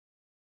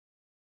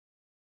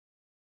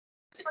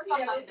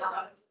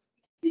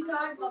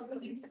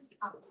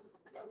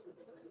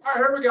All right,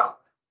 here we go.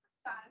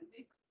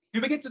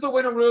 Do we get to the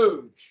Winter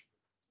Rouge?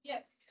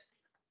 Yes.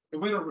 The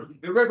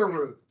River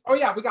Rouge. Oh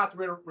yeah, we got the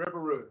River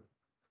Rouge.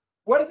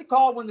 What is it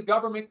called when the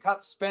government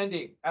cuts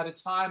spending at a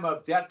time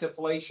of debt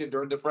deflation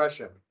during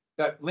depression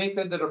that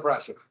lengthened the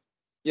depression?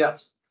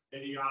 Yes.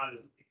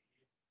 Idiotic.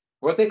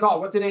 What they call?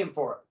 What's the name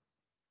for it?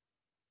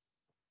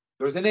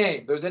 There's a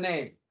name. There's a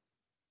name.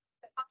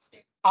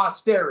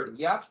 Austerity.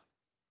 Yep.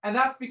 And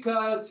that's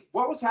because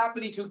what was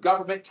happening to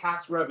government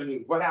tax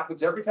revenue? What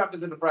happens every time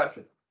there's a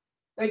depression?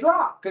 They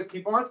drop because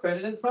people aren't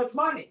spending as much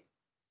money.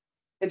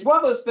 It's one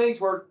of those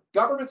things where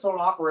governments don't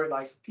operate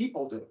like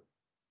people do.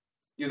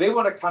 They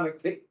want to kind of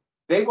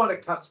they want to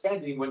cut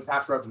spending when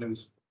tax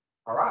revenues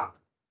are up.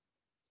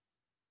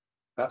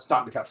 That's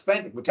time to cut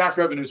spending. When tax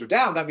revenues are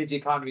down, that means the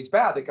economy's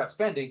bad. They cut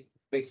spending,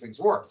 makes things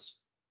worse.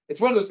 It's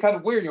one of those kind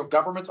of weird,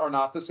 governments are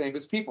not the same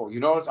as people. You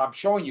notice I'm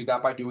showing you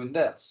that by doing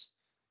this.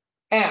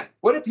 And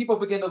what did people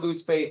begin to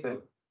lose faith in?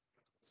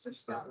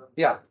 System.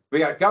 Yeah, we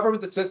got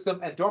government, the system,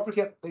 and don't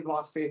forget they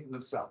lost faith in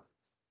themselves.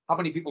 How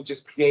many people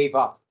just gave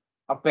up,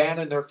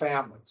 abandoned their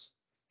families?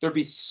 There'd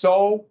be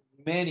so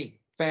many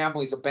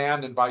families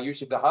abandoned by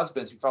usually the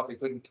husbands who felt they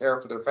couldn't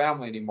care for their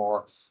family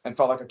anymore and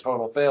felt like a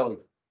total failure.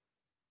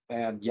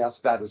 And yes,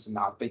 that is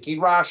not thinking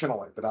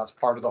rationally, but that's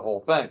part of the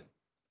whole thing.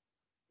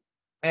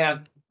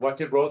 And what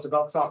did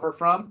Roosevelt suffer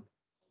from?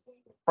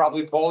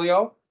 Probably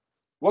polio.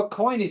 What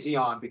coin is he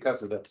on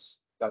because of this?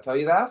 Did I tell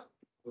you that?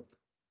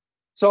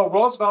 So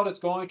Roosevelt is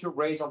going to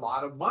raise a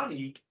lot of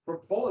money for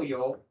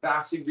polio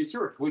vaccine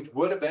research, which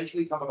would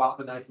eventually come about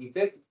in the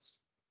 1950s.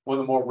 One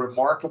of the more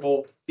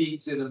remarkable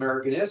feats in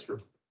American history.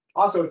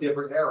 Also a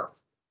different era.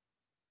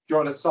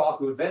 Jonas Salk,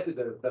 who invented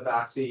the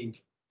vaccine,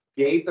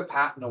 gave the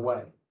patent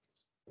away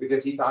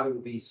because he thought it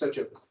would be such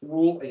a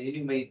cruel and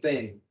inhumane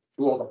thing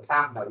to hold a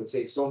patent that would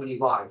save so many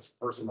lives,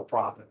 personal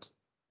profit.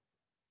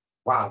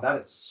 Wow,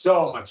 that is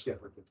so much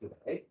different than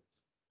today.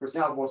 Because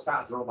now most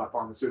patents are owned by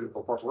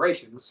pharmaceutical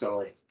corporations,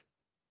 so it's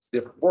a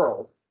different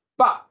world.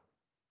 But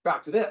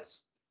back to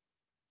this.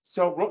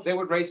 So they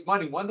would raise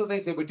money. One of the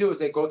things they would do is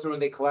they go through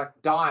and they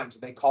collect dimes,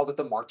 and they called it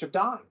the March of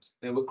Dimes.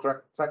 They would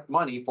collect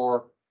money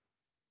for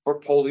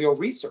polio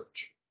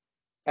research.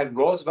 And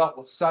Roosevelt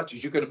was such,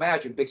 as you can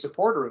imagine, big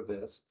supporter of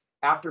this.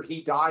 After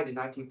he died in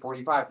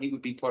 1945, he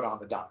would be put on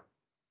the dime.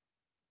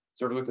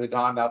 So if you look at the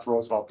dime, that's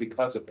Roosevelt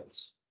because of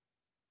this.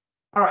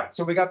 All right,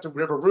 so we got the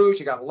River Rouge,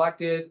 he got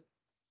elected.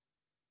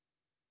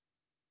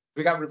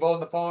 We got revolt on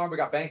the farm, we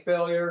got bank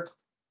failure.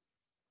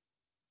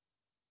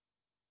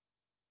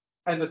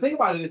 And the thing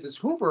about it is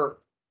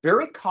Hoover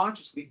very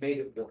consciously made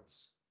it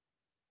worse.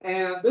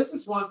 And this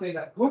is one thing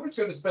that Hoover's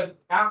going to spend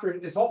after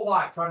his whole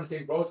life trying to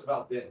say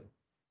Roosevelt did.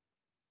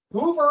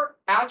 Hoover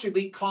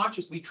actually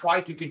consciously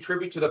tried to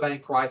contribute to the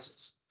bank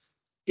crisis.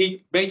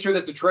 He made sure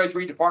that the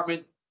Treasury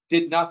Department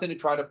did nothing to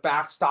try to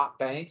backstop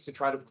banks, to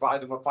try to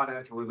provide them with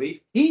financial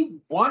relief. He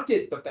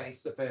wanted the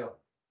banks to fail.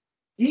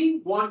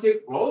 He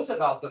wanted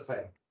Roosevelt to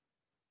fail.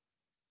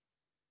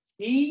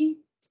 He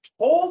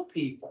told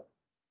people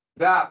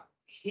that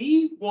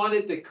he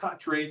wanted the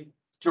country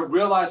to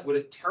realize what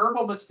a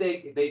terrible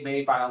mistake they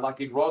made by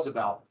electing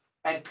Roosevelt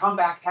and come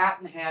back hat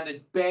in hand and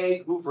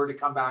beg Hoover to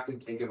come back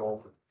and take it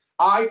over.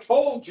 I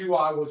told you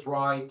I was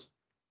right.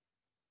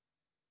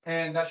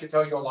 And that should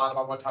tell you a lot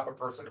about what type of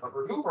person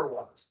Herbert Hoover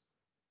was.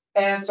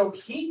 And so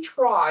he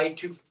tried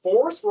to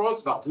force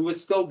Roosevelt, who was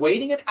still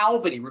waiting in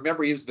Albany.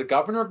 Remember, he was the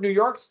governor of New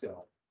York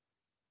still.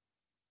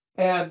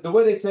 And the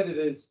way they said it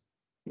is,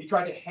 he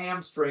tried to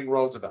hamstring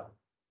Roosevelt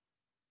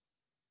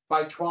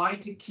by trying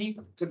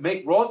to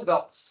make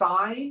Roosevelt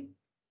sign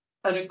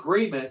an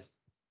agreement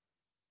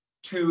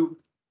to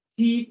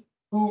keep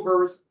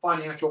Hoover's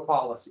financial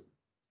policy,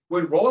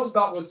 when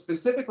Roosevelt was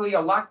specifically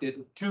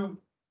elected to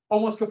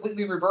almost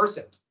completely reverse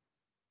it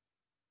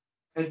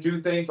and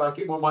do things like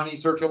get more money in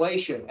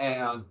circulation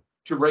and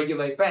to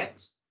regulate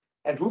banks.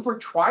 And Hoover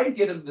tried to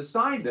get him to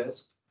sign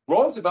this.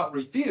 Roosevelt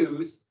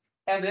refused.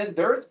 And then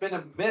there's been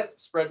a myth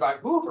spread by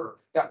Hoover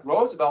that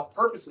Roosevelt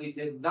purposely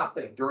did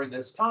nothing during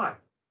this time,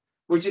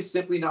 which is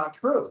simply not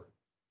true.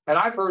 And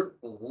I've heard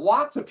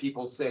lots of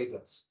people say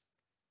this,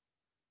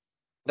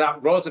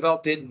 that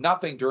Roosevelt did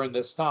nothing during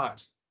this time.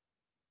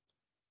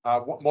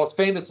 Most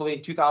famously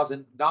in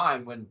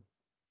 2009, when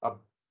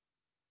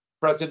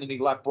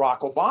President-elect Barack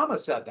Obama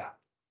said that.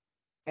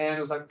 And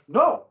it was like,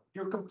 no,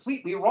 you're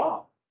completely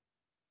wrong.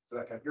 So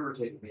that kind of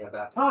irritated me at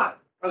that time.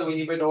 I don't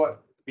even know what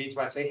it means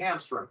when I say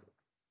hamstring.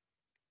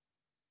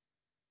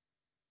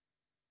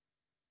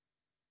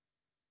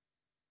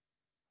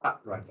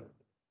 Right there.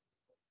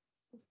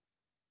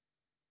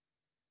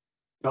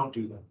 Don't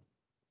do that.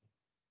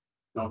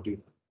 Don't do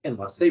that.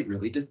 Unless they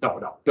really just,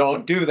 no,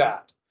 don't do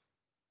that.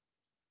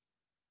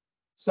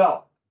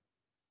 So,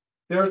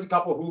 there's a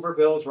couple of Hoover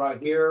bills right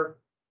here.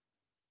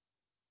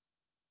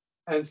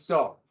 And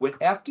so, when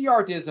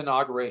FDR did his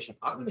inauguration,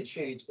 I'm going to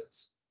change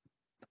this.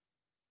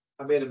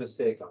 I made a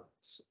mistake on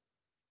this.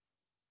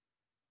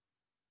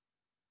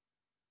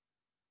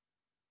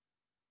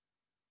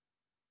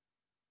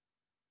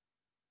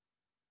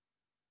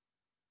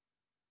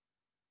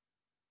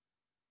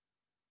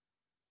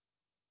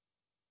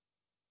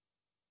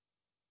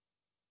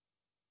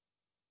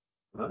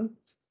 Huh?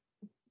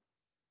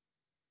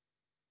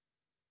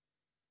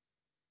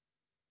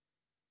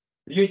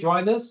 Are you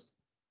enjoying this?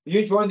 Are you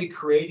enjoying the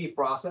creative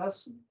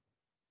process?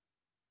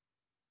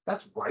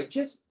 That's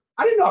righteous.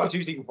 I didn't know I was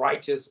using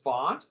righteous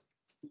font.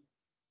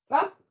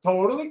 That's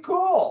totally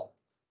cool.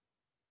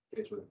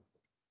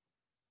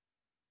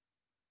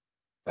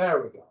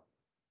 There we go.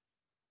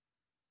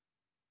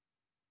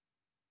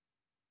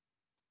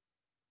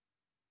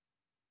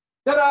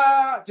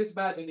 Ta-da! Just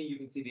imagine that you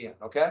can see the end,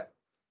 okay?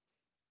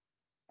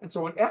 And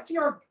so when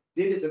FDR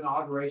did his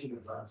inauguration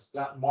address,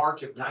 that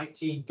March of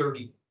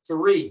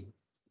 1933,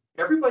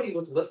 everybody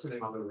was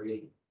listening on the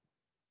radio.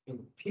 And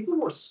people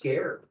were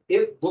scared.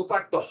 It looked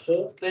like the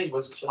whole thing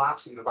was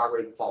collapsing and about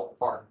ready to fall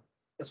apart.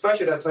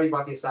 Especially to tell you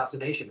about the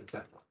assassination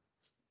attempt.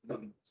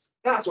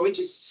 Yeah, so it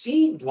just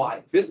seemed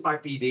like this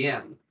might be the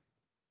end.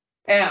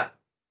 And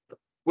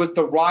with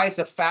the rise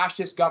of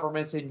fascist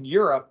governments in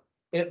Europe,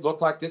 it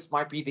looked like this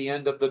might be the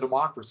end of the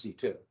democracy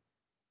too.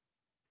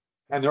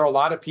 And there are a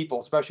lot of people,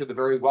 especially the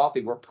very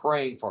wealthy, were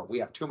praying for it. We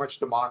have too much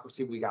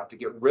democracy. We got to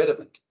get rid of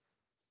it.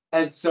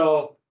 And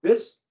so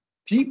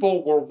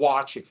people were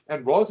watching,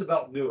 and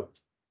Roosevelt knew it.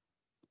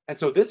 And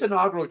so this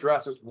inaugural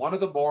address is one of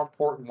the more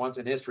important ones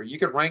in history. You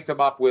can rank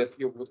them up with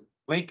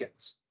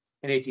Lincoln's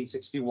in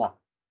 1861.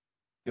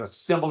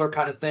 Similar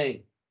kind of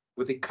thing,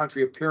 with the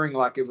country appearing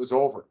like it was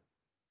over.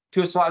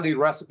 To a slightly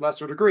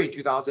lesser degree,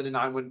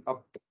 2009 when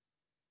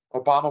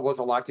Obama was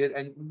elected,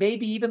 and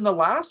maybe even the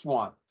last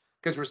one,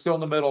 because we're still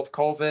in the middle of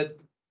COVID,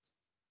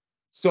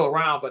 still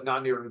around, but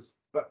not near as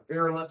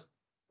virulent.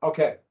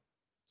 Okay,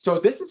 so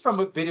this is from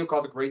a video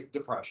called The Great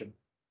Depression.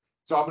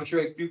 So I'm going to show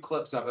you a few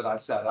clips of it I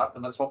set up,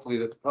 and let's hope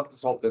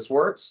this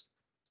works.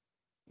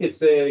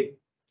 It's a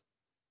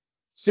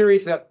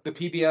series that the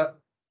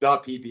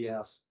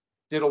PBS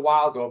did a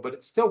while ago, but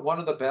it's still one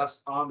of the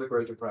best on the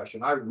Great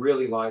Depression. I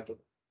really like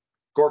it.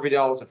 Gore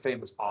Vidal was a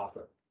famous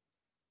author.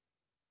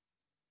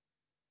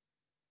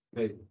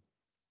 Maybe.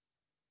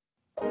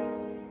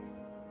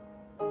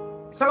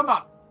 Sum them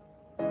up.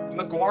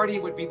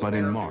 LaGuardia would be the But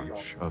in mayor of New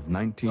March York. of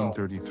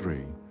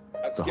 1933,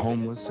 Let's the skip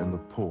homeless and the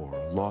poor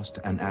lost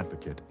an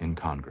advocate in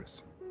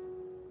Congress.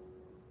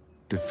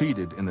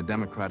 Defeated in the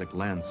Democratic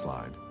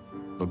landslide,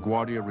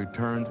 LaGuardia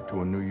returned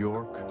to a New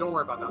York Don't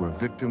worry about that. where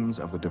victims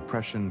of the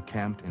Depression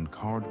camped in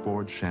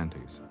cardboard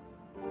shanties.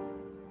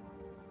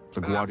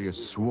 LaGuardia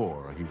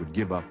swore he would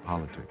give up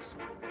politics,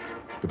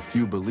 but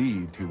few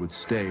believed he would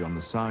stay on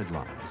the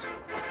sidelines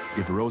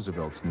if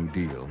Roosevelt's New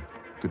Deal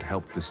could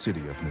help the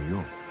city of New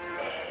York.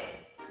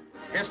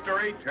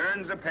 History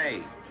turns a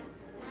page.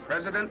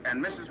 President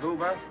and Mrs.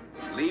 Hoover,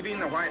 leaving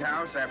the White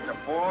House after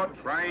 4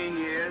 trying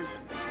years,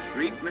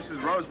 greet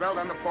Mrs. Roosevelt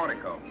on the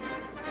portico.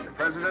 The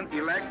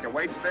president-elect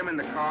awaits them in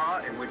the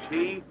car in which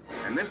he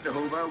and Mr.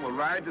 Hoover will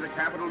ride to the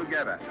Capitol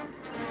together.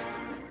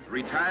 The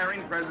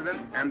retiring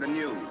president and the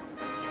new,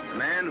 the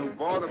man who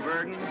bore the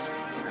burdens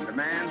and the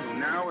man who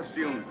now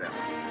assumes them.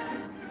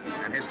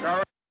 An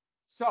historic...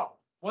 So,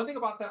 one thing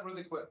about that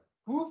really quick.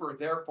 Hoover,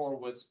 therefore,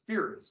 was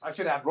furious. I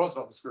should add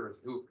Roosevelt was furious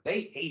with Hoover.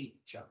 They hated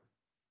each other.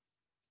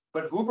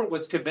 But Hoover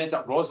was convinced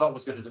that Roosevelt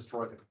was going to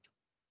destroy the country.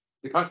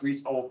 The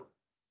country's over.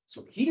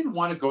 So he didn't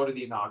want to go to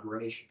the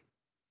inauguration.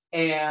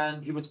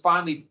 And he was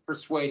finally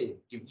persuaded,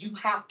 you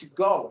have to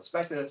go,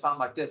 especially at a time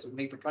like this. It would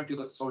make the country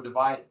look so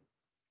divided.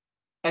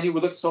 And it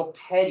would look so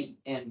petty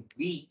and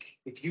weak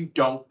if you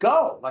don't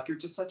go, like you're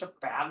just such a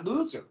bad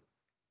loser.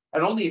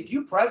 And only a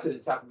few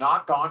presidents have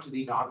not gone to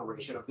the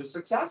inauguration of their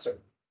successor.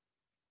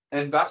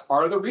 And that's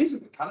part of the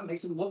reason. It kind of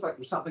makes it look like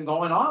there's something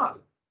going on.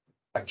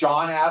 Like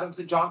John Adams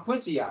and John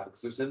Quincy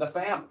Adams, it was in the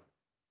family.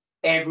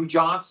 Andrew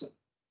Johnson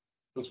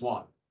was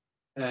one.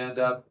 And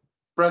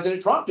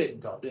President Trump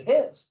didn't go to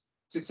his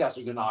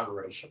successor's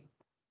inauguration.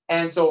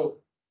 And so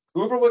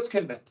Hoover was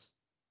convinced.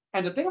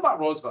 And the thing about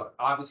Roosevelt,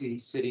 obviously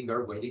he's sitting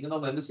there waiting in the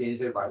limousine as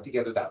they ride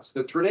together. That's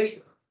the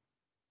tradition.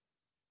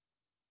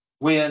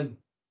 When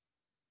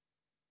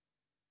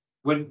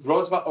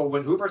Roosevelt or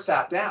when Hoover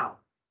sat down,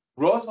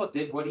 Roosevelt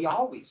did what he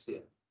always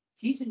did.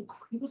 He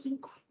was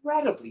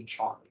incredibly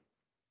charming.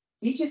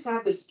 He just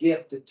had this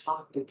gift to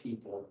talk to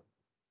people,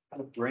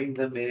 kind of bring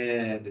them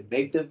in and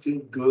make them feel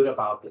good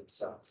about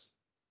themselves.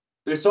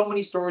 There's so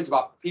many stories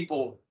about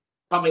people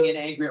coming in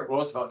angry at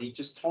Roosevelt, and he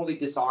just totally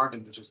disarmed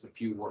them with just a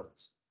few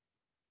words.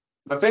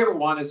 My favorite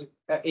one is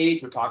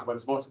age we're talking about,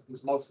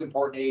 his most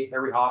important aide,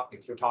 Harry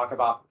Hopkins. We're talking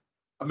about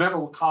a member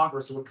of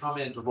Congress who would come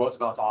into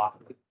Roosevelt's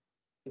office,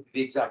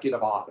 the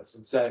executive office,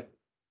 and say,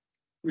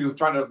 we were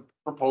trying to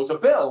propose a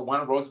bill,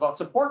 wanted Roosevelt's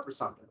support for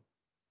something.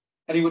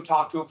 And he would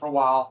talk to him for a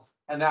while,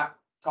 and that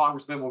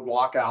congressman would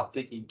walk out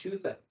thinking 2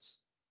 things.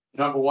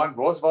 Number 1,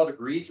 Roosevelt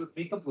agrees with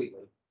me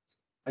completely.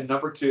 And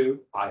number 2,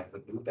 I have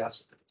a new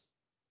best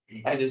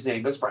friend. And his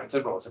name is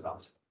Franklin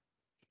Roosevelt.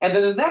 And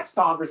then the next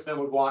congressman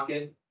would walk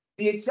in,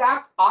 the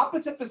exact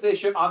opposite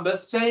position on the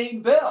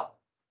same bill,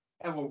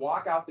 and would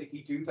walk out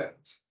thinking 2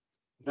 things.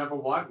 Number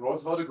 1,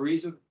 Roosevelt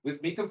agrees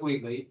with me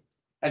completely.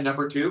 And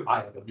number 2, I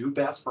have a new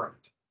best friend.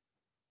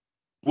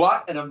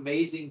 What an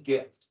amazing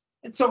gift.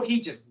 And so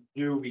he just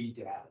knew he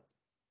had it.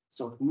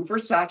 So Hoover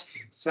sat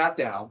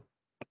down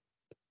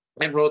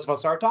And Roosevelt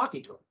started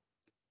talking to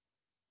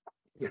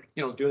him,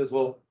 doing his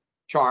little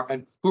charm,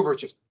 and Hoover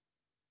just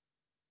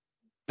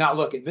not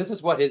looking. This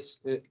is what his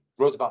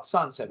Roosevelt's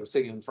son said, was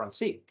sitting in the front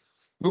seat.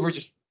 Hoover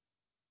just,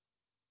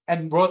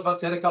 and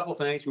Roosevelt said a couple of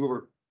things,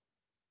 Hoover.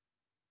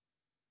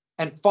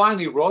 And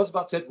finally,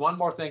 Roosevelt said one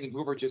more thing, and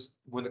Hoover just,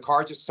 when the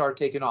car just started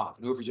taking off,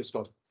 and Hoover just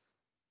goes,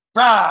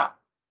 "Ah!"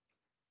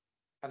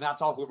 And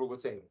that's all Hoover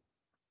would say.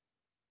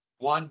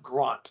 One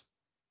grunt.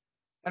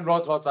 And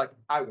Roosevelt's like,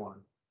 "I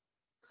won."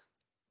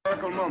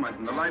 Historical moment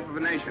in the life of a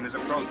nation is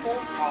approaching. People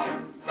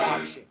are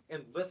watching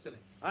and listening.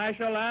 I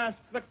shall ask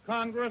the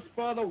Congress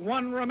for the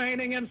one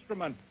remaining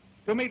instrument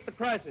to meet the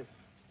crisis.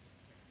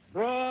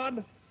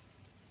 Broad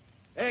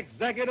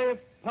executive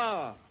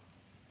power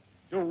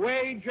to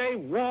wage a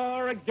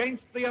war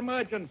against the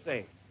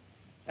emergency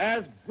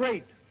as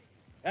great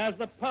as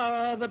the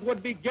power that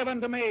would be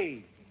given to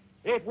me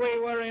if we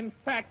were in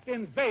fact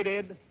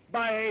invaded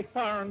by a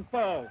foreign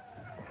foe.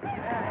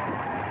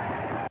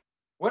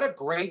 What a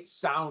great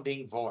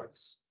sounding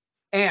voice.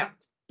 And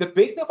the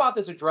big thing about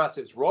this address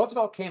is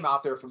Roosevelt came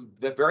out there from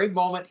the very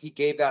moment he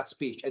gave that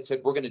speech and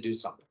said, we're going to do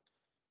something.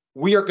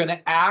 We are going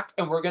to act,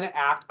 and we're going to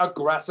act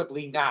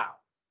aggressively now.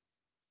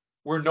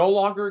 We're no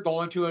longer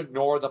going to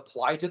ignore the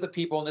plight of the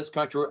people in this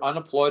country who are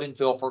unemployed and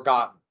feel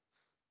forgotten.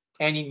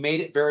 And he made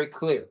it very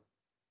clear.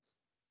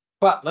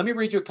 But let me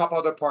read you a couple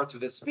other parts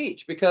of this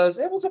speech, because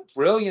it was a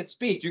brilliant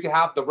speech. You can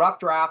have the rough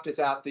draft is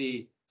at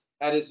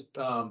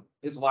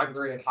his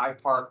library at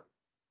Hyde Park,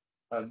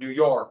 New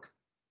York.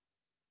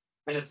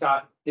 And it's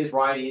got his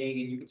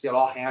writing, and you can see it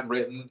all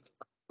handwritten.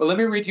 But let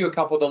me read you a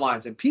couple of the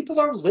lines. And people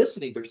are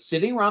listening. They're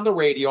sitting around the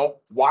radio,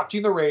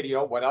 watching the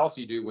radio. What else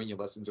you do when you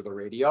listen to the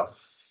radio?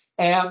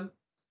 And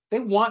they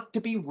want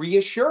to be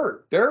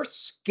reassured. They're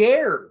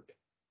scared.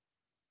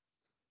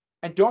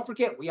 And don't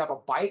forget, we have a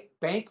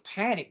bank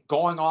panic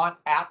going on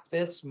at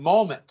this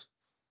moment.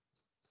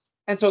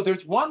 And so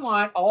there's one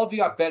line all of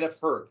you I bet have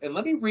heard. And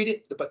let me read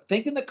it, but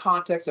think in the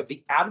context of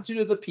the attitude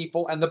of the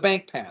people and the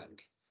bank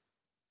panic.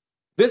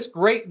 This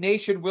great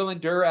nation will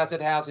endure as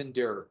it has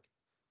endured,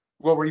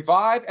 will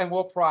revive and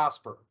will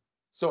prosper.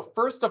 So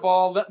first of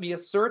all, let me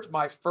assert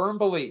my firm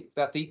belief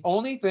that the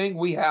only thing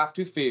we have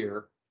to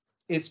fear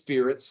is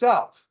fear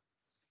itself.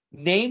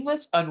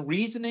 Nameless,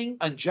 unreasoning,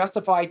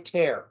 unjustified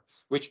terror,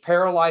 which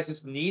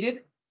paralyzes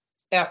needed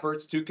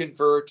efforts to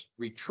convert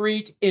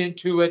retreat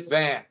into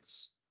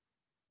advance.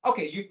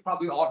 Okay, you've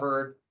probably all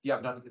heard you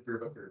have nothing to fear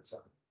but fear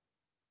itself.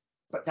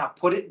 But now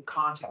put it in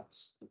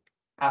context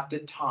at the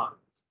time,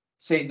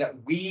 saying that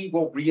we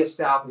will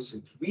reestablish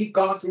it. We've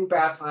gone through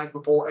bad times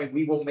before, and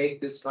we will make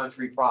this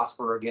country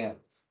prosper again.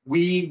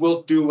 We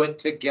will do it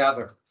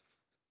together.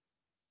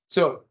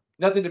 So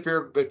nothing to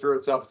fear but fear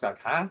itself. It's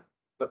like, huh?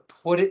 But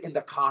put it in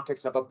the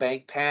context of a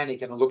bank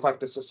panic, and it looked like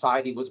the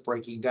society was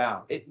breaking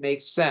down. It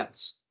makes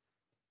sense.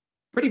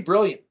 Pretty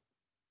brilliant.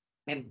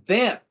 And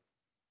then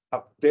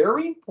a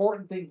very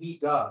important thing he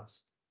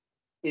does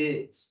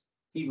is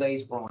he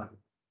lays blame.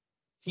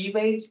 He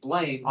lays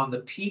blame on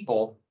the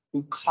people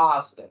who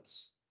caused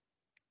this.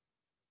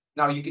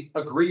 Now, you can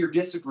agree or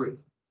disagree,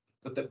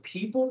 but the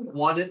people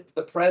wanted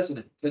the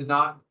president to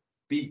not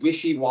be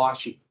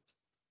wishy-washy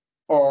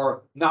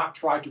or not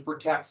try to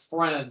protect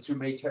friends who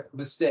made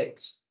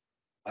mistakes,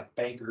 like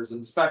bankers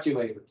and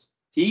speculators.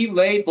 He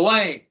laid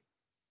blame,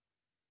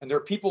 and they're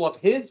people of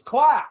his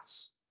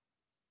class.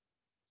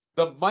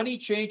 The money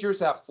changers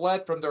have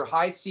fled from their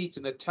high seats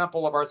in the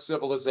temple of our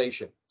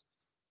civilization.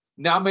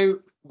 Now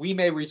we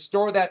may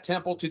restore that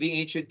temple to the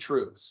ancient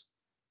truths.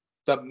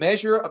 The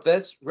measure of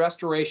this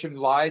restoration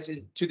lies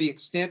to the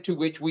extent to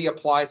which we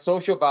apply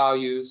social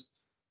values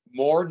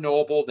more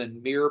noble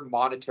than mere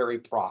monetary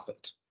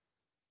profit.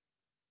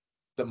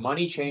 The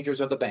money changers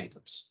are the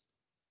bankers,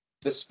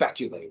 the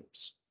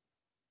speculators,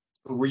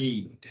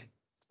 greed.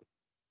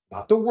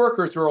 Not the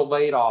workers who are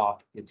laid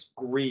off, it's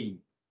greed.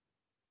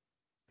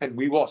 And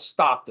we will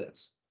stop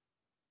this.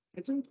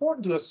 It's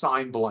important to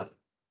assign blame.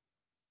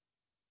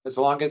 As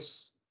long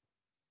as,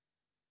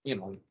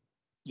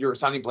 you're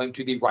assigning blame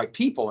to the right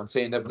people and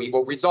saying that we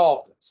will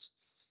resolve this.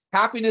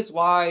 Happiness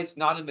lies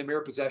not in the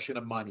mere possession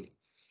of money.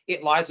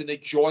 It lies in the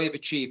joy of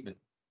achievement,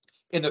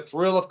 in the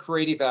thrill of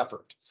creative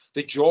effort.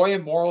 The joy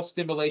and moral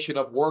stimulation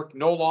of work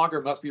no longer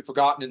must be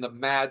forgotten in the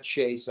mad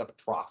chase of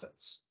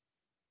profits.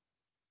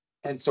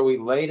 And so he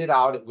laid it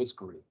out. It was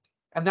greed.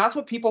 And that's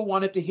what people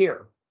wanted to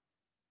hear.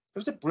 It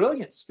was a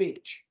brilliant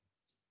speech.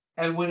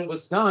 And when it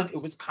was done,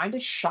 it was kind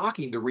of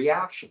shocking, the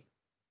reaction.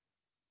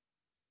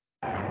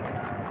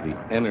 The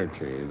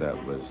energy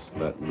that was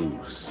let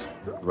loose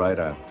right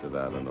after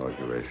that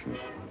inauguration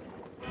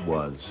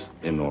was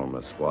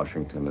enormous.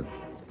 Washington had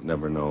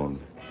never known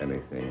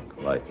anything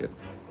like it.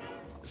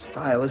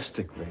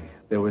 Stylistically,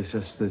 there was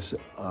just this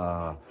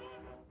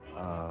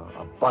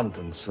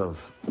abundance of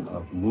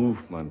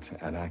movement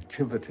and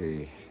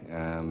activity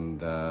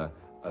and a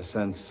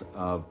sense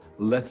of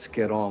let's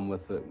get on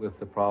with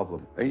the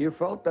problem. And you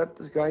felt that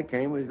this guy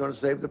came, he was going to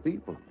save the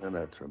people. And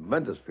a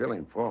tremendous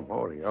feeling for him.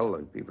 Holy hell,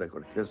 and people, they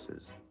could kiss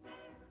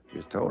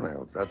his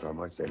toenails. That's how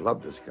much they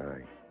loved this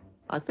guy.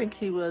 I think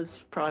he was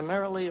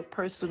primarily a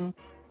person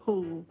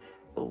who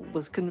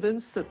was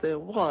convinced that there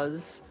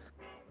was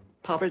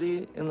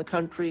poverty in the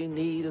country,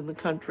 need in the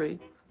country,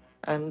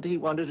 and he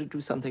wanted to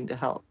do something to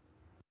help.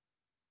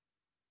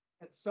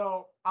 And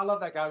so I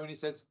love that guy when he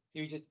says,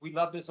 we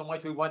loved him so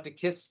much we wanted to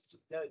kiss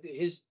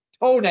his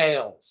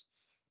toenails.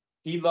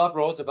 He loved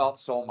Roosevelt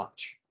so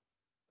much.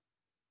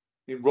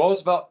 I mean,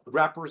 Roosevelt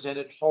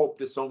represented hope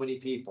to so many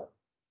people.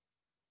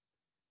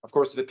 Of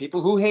course, the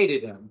people who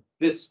hated him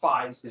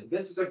despised him.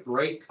 This is a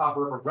great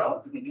cover of a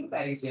relatively new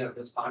magazine at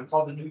this time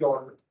called The New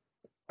Yorker.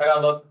 And I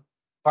love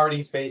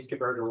Harding's face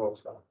compared to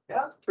Roosevelt.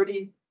 Yeah, it's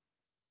pretty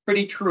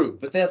true.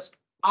 But this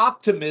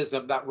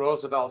optimism that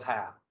Roosevelt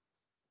had,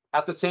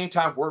 at the same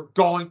time, we're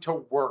going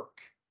to work.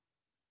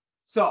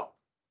 So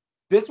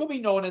this will be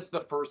known as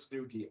the first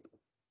New Deal.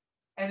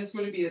 And it's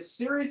going to be a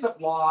series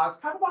of laws,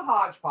 kind of a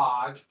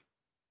hodgepodge.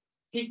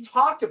 He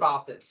talked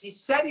about this. He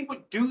said he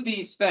would do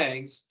these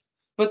things,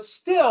 but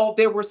still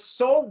they were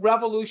so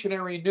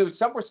revolutionary and new.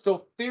 Some were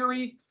still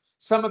theory.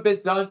 Some have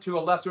been done to a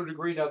lesser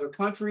degree in other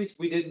countries.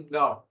 We didn't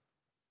know.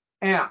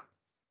 And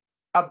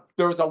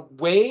there was a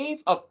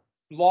wave of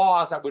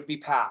laws that would be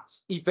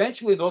passed.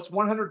 Eventually, in those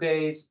 100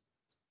 days,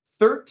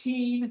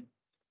 13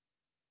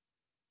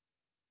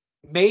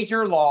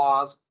 major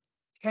laws,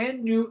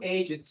 10 new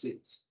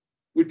agencies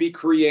would be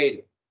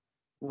created.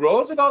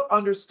 Roosevelt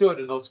understood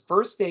in those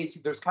first days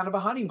there's kind of a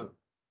honeymoon.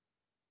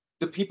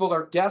 The people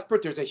are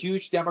desperate. There's a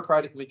huge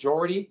Democratic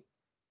majority.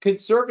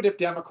 Conservative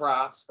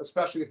Democrats,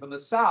 especially from the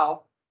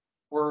South,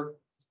 were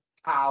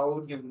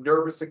cowed,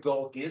 nervous to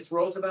go against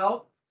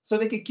Roosevelt, so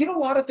they could get a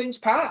lot of things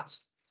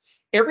passed.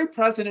 Every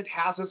president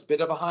has this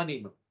bit of a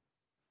honeymoon.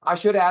 I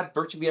should add,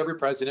 virtually every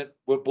president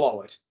would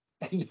blow it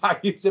and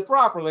not use it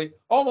properly.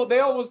 They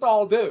almost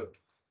all do.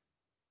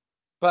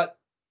 But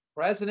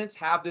presidents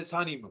have this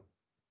honeymoon.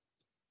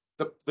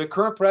 The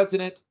current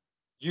president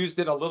used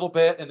it a little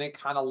bit and then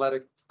kind of let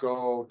it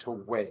go to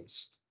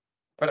waste.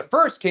 But at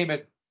first came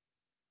and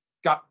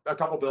got a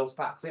couple bills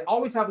passed. They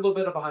always have a little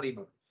bit of a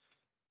honeymoon.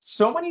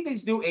 So many of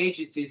these new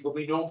agencies will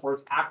be known for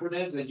its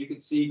acronyms, and you can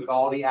see with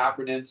all the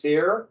acronyms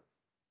here,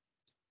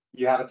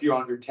 you had a few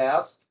on your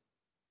test.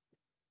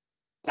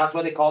 That's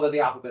why they called it the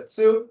alphabet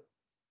soup.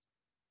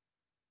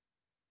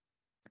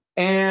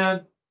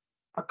 And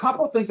a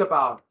couple of things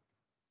about him.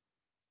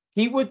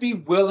 He would be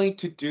willing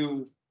to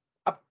do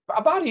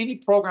about any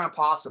program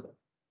possible.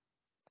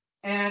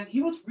 And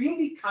he was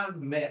really kind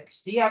of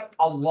mixed. He had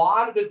a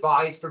lot of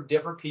advice from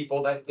different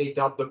people that they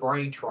dubbed the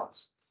brain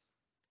trust.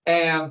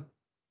 And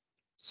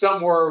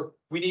some were,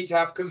 we need to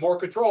have more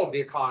control of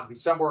the economy.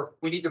 Some were,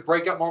 we need to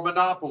break up more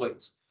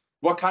monopolies.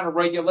 What kind of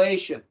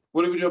regulation?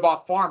 What do we do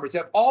about farmers? They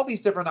have all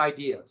these different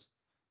ideas.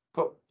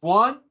 But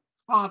one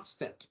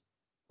constant,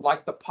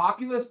 like the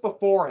populists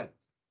before him,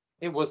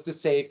 it was to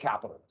save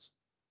capitalism.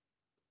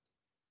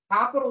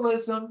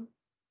 Capitalism,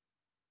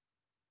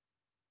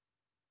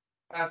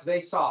 as they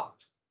saw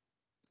it,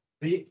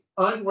 the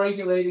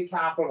unregulated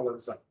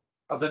capitalism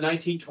of the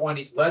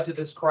 1920s led to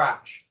this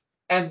crash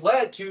and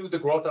led to the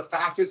growth of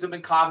fascism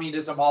and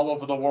communism all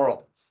over the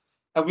world.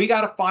 And we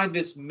got to find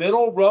this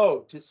middle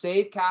road to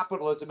save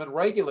capitalism and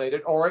regulate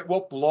it, or it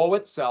will blow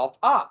itself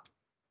up.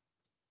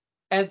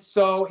 And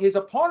so his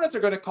opponents are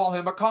going to call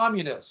him a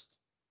communist,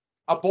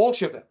 a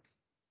Bolshevik.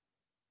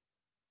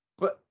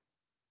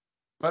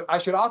 But I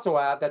should also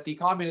add that the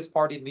Communist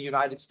Party in the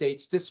United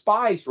States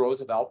despised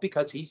Roosevelt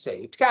because he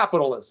saved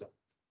capitalism.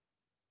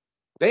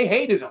 They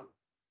hated him.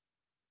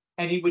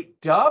 And he would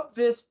dub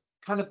this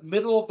kind of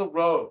middle of the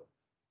road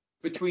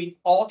between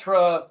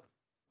ultra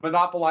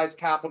monopolized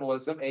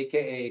capitalism,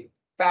 aka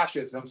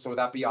fascism, so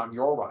that'd be on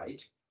your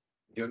right,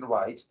 doing the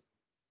right,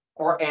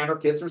 or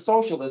anarchism or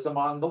socialism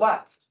on the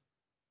left.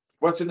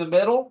 What's in the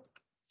middle?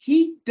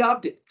 He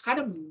dubbed it, kind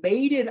of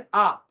made it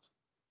up,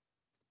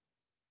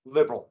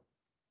 liberal.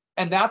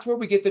 And that's where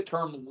we get the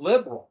term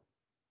liberal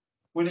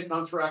when it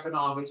comes for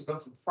economics. It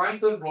comes from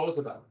Franklin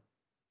Roosevelt.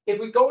 If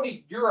we go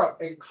to Europe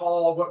and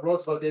call what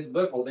Roosevelt did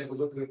liberal, they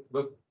would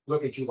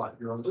look at you like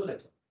you're a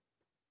lunatic.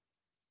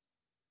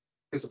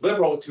 Because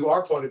liberal, to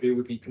our point of view,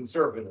 would be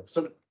conservative.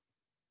 So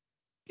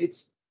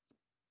it's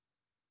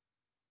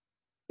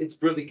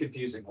really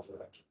confusing over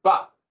there.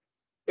 But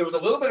it was a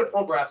little bit of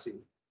progressive,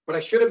 but I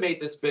should have made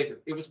this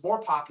bigger. It was more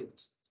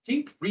populist.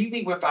 He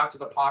really went back to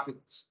the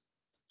populists.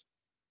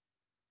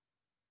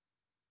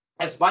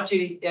 As much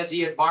as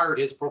he admired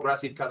his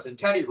progressive cousin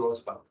Teddy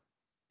Roosevelt,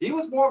 he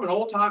was more of an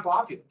old-time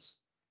populist.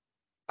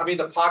 I mean,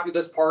 the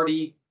Populist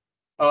Party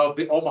of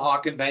the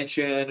Omaha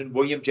Convention and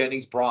William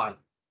Jennings Bryan.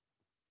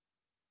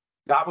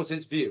 That was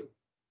his view.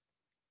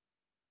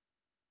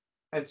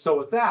 And so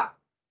with that,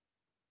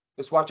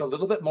 let's watch a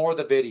little bit more of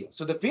the video.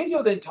 So the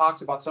video then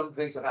talks about some of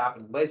the things that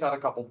happened, lays out a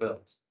couple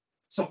bills.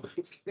 So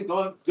it's going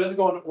to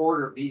go in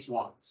order of these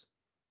ones.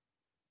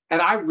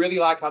 And I really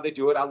like how they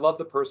do it. I love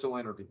the personal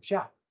interviews.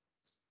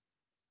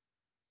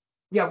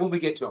 Yeah, when we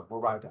get to them, we'll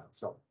write down.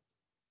 So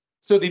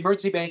the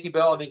emergency banking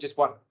bill, and then just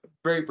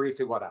very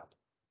briefly what happened.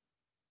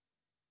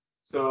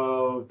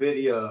 So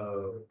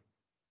video.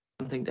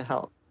 Something to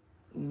help.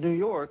 New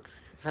York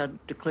had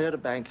declared a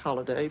bank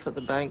holiday for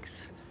the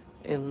banks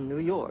in New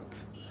York.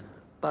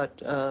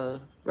 But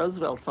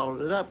Roosevelt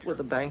followed it up with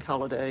a bank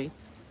holiday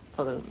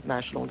for the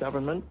national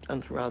government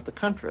and throughout the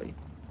country.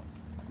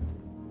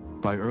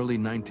 By early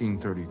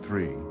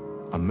 1933,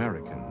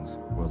 Americans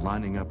were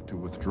lining up to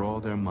withdraw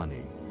their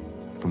money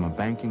from a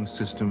banking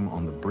system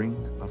on the brink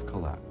of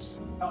collapse.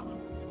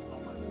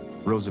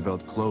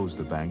 Roosevelt closed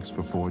the banks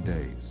for 4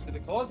 days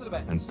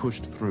and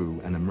pushed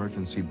through an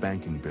emergency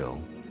banking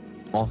bill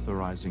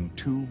authorizing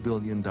 $2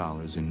 billion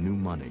in new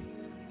money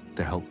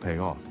to help pay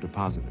off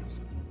depositors.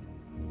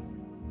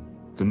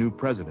 The new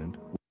president.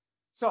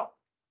 So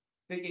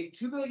they gave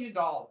 $2 billion.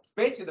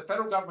 Basically, the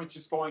federal government's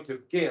just going to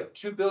give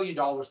 $2 billion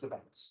to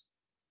banks.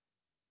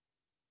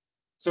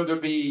 So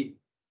the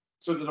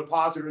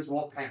depositors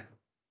won't panic.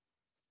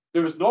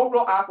 There was no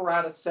real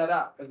apparatus set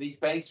up, and these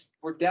banks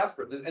were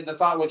desperate. And the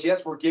thought was,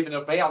 yes, we're giving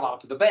a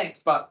bailout to the banks,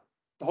 but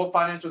the whole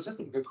financial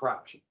system could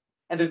crash.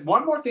 And then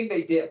one more thing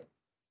they did.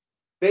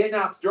 They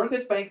announced during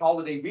this bank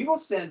holiday, we will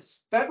send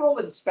federal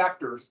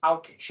inspectors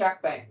out to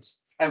check banks,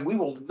 and we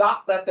will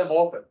not let them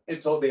open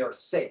until they are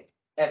safe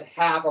and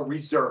have a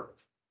reserve.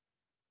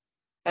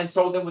 And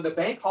so then when the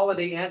bank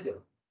holiday ended,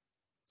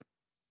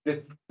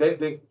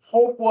 the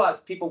hope was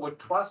people would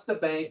trust the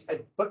banks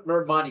and put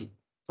their money,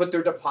 put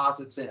their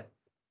deposits in.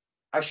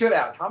 I should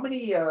add, how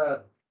many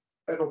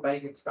federal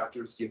bank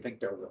inspectors do you think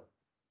there were?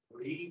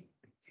 3?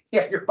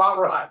 Yeah, you're about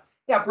right.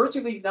 Yeah,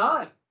 virtually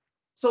none.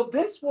 So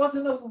this was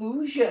an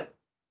illusion.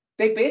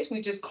 They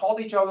basically just called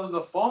each other on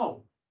the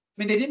phone. I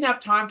mean, they didn't have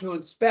time to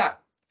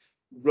inspect.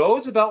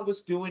 Roosevelt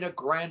was doing a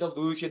grand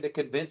illusion to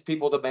convince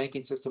people the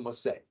banking system was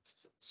safe.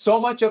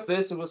 So much of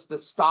this was the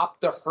stop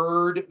the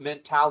herd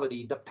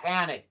mentality, the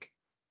panic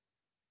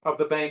of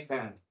the bank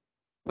panic.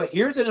 But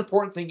here's an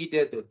important thing he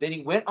did. Then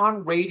he went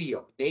on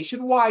radio,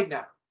 nationwide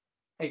now,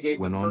 and gave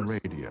went on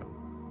radio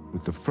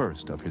with the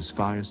first of his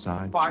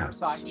fireside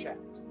chats.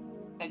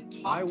 And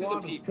I talked to the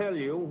want to people. tell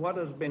you what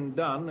has been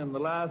done in the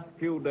last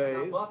few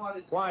days,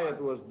 why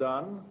it was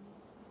done,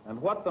 and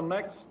what the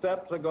next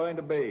steps are going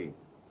to be.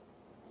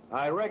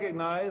 I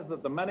recognize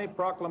that the many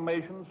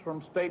proclamations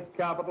from state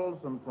capitals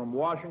and from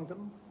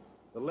Washington,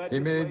 he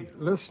made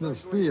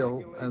listeners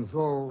feel as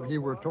though he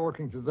were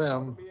talking to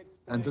them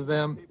and to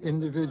them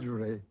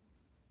individually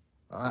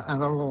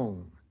and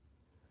alone.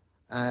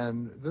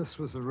 And this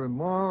was a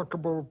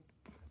remarkable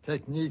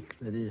technique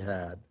that he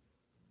had.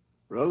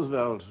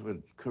 Roosevelt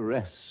would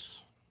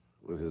caress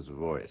with his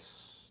voice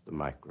the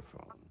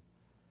microphone.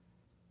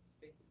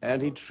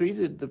 And he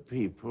treated the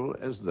people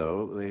as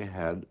though they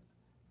had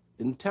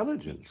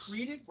intelligence.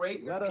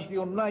 Let us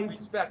unite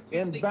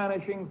in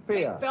banishing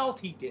fear. They felt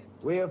he did.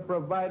 We have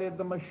provided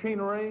the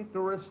machinery to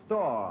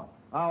restore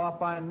our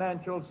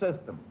financial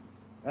system,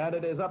 and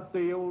it is up to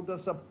you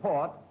to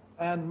support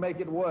and make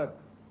it work.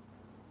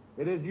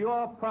 It is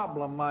your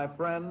problem, my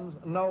friends,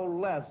 no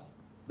less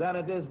than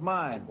it is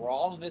mine. And we're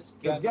all in this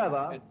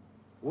together.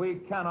 We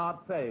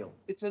cannot fail.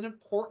 It's an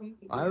important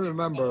illusion. I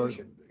remember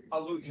illusion.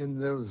 In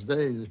those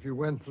days, if you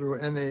went through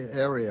any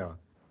area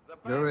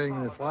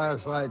during the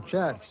fireside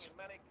chats,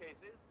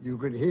 you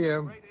could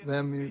hear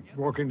them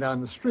walking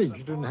down the street.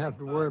 You didn't have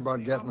to worry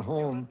about getting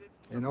home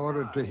in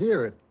order to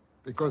hear it,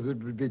 because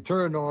it would be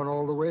turned on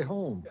all the way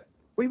home.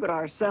 We would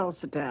ourselves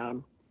sit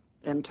down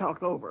and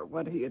talk over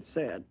what he had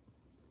said,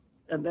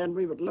 and then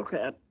we would look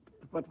at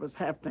what was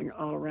happening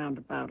all around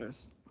about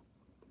us,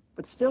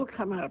 but still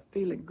come out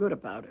feeling good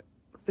about it,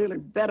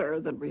 feeling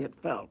better than we had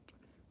felt,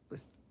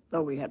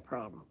 though we had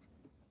problems.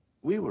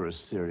 We were a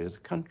serious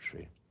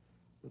country.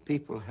 The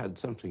people had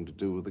something to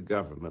do with the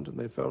government, and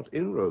they felt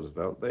in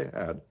Roosevelt they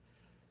had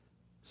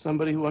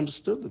somebody who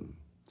understood them,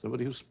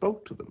 somebody who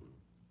spoke to them.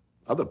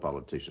 Other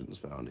politicians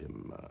found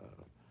him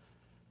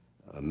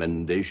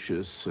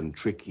mendacious and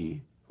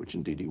tricky, which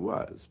indeed he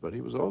was, but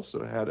he was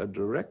also had a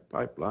direct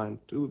pipeline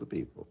to the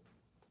people.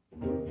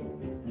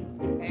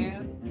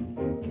 And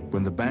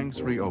when the banks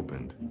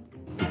reopened,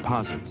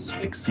 deposits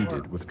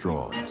exceeded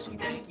withdrawals.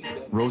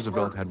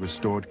 Roosevelt had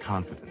restored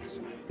confidence,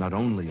 not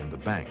only in the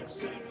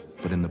banks,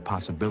 but in the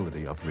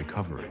possibility of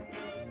recovery.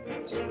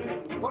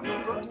 What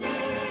reverse?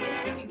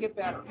 It can get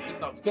better.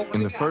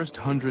 In the first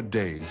 100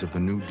 days of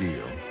the New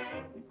Deal,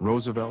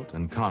 Roosevelt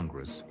and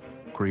Congress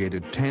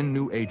created 10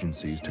 new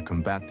agencies to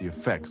combat the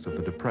effects of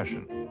the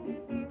Depression.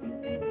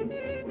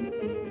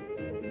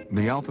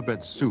 The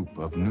alphabet soup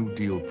of New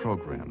Deal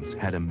programs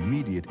had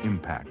immediate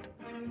impact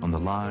on the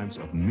lives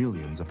of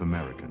millions of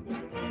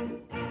Americans.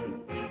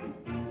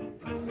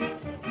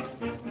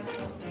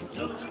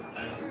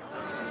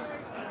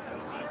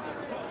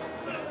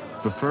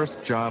 The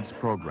first jobs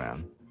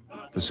program,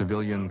 the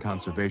Civilian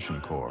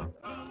Conservation Corps,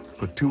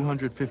 put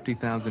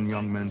 250,000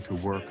 young men to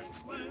work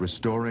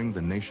restoring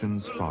the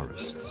nation's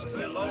forests.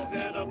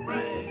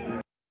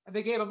 And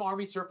they gave them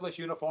Army surplus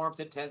uniforms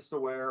and tents to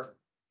wear.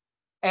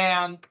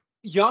 And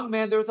young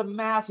men, there was a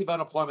massive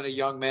unemployment of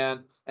young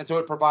men, and so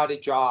it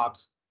provided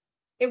jobs.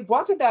 It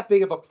wasn't that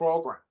big of a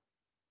program,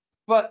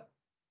 but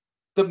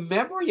the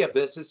memory of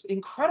this is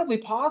incredibly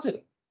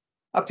positive,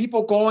 of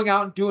people going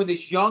out and doing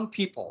this, young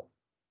people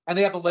And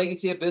they have a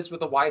legacy of this with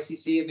the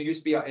YCC, and there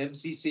used to be a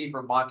MCC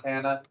for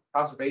Montana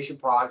Conservation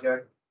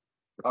Project,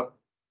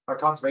 a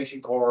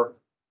Conservation Corps.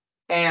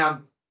 And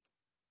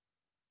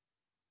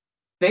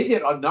they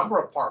did a number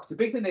of parks. The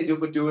big thing they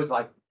would do is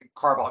like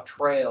carve out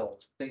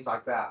trails, things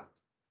like that.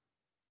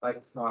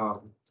 Like, in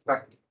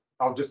fact,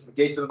 just the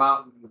Gates of the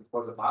Mountain,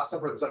 was it last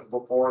summer or the summer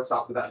before,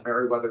 south of that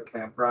Meriwether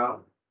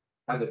campground?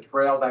 And the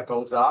trail that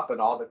goes up and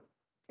all the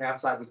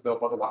campsite was built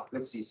by the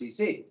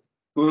CCC.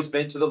 Who's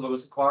been to the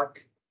Lewis and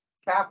Clark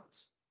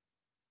cabins?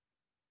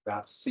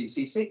 That's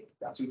CCC.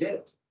 That's who did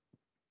it.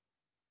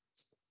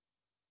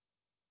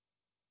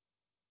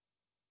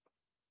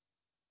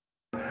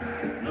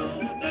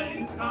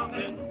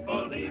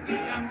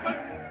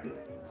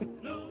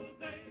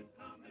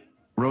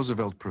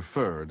 Roosevelt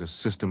preferred a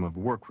system of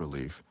work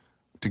relief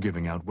to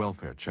giving out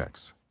welfare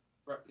checks.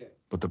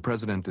 But the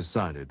president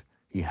decided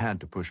he had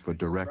to push for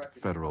direct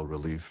federal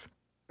relief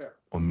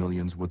or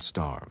millions would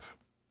starve.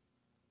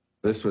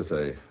 This was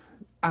a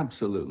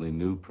absolutely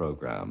new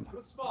program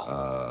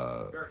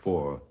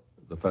for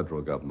the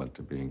federal government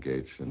to be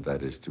engaged in,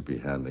 that is, to be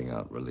handing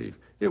out relief.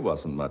 It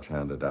wasn't much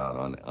handed out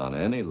on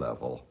any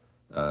level,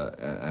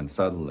 and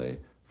suddenly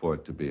for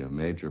it to be a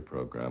major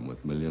program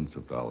with millions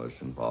of dollars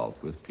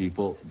involved, with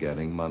people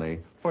getting money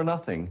for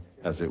nothing,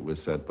 as it was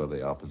said by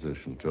the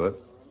opposition to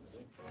it.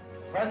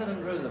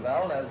 President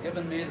Roosevelt has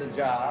given me the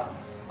job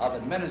of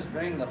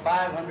administering the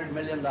 $500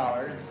 million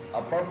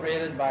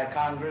appropriated by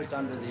Congress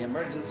under the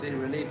Emergency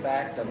Relief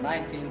Act of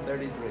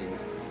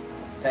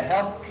 1933 to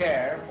help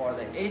care for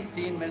the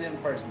 18 million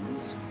persons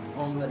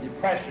whom the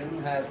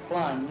Depression has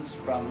plunged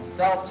from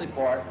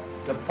self-support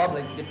to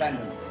public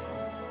dependency.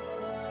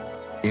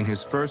 In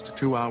his first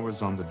 2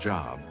 hours on the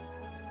job,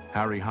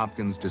 Harry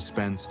Hopkins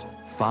dispensed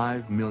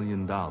 $5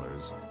 million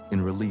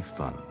in relief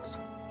funds.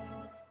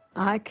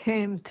 I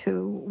came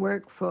to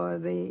work for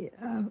the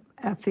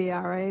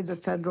FERA, the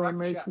Federal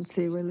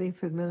Emergency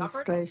Relief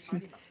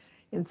Administration,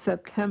 in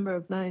September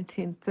of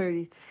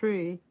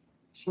 1933.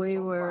 We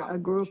were a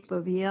group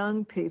of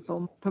young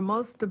people. For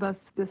most of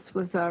us, this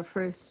was our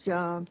first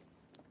job.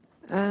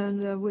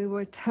 And we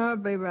were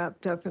terribly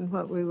wrapped up in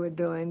what we were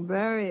doing,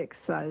 very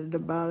excited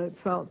about it,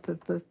 felt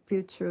that the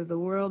future of the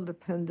world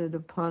depended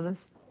upon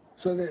us.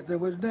 So there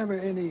was never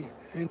any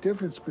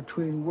difference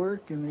between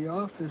work in the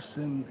office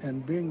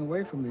and being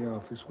away from the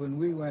office. When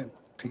we went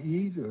to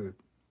eat or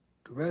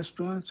to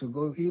restaurants or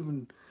go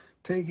even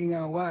taking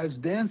our wives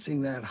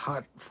dancing that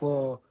hot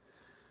fall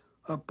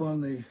up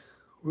on the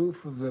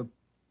roof of the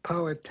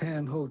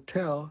Powhatan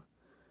Hotel,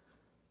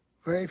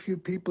 very few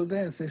people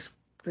danced.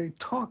 They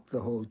talked the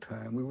whole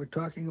time. We were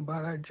talking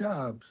about our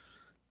jobs.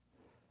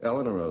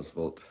 Eleanor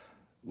Roosevelt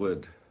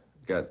would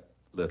get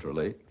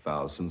literally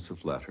thousands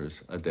of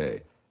letters a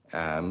day.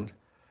 And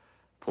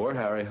poor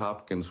Harry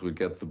Hopkins would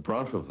get the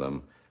brunt of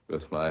them,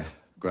 with my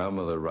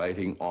grandmother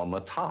writing on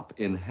the top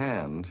in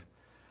hand,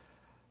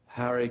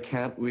 "Harry,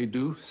 can't we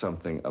do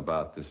something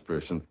about this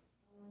person?"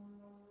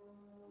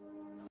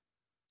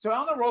 So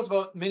Eleanor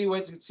Roosevelt, in many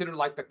ways, is considered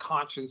like the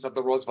conscience of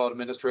the Roosevelt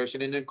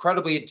administration, an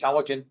incredibly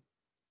intelligent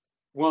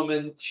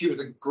woman. She was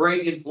a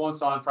great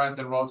influence on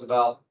Franklin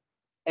Roosevelt.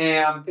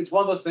 And it's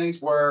one of those things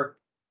where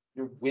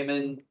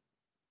women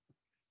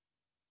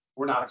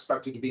were not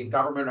expected to be in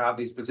government or have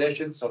these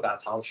positions. So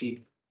that's how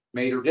she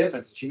made her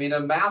difference. She made a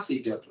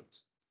massive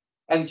difference.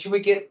 And she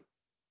would get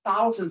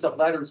thousands of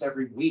letters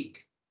every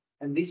week.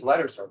 And these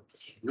letters are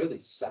really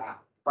sad,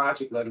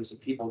 tragic letters of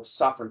people who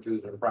suffered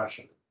through the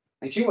Depression.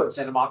 And she would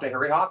send them off to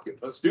Harry Hopkins.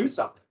 Let's do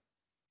something.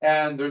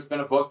 And there's been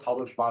a book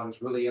published about it.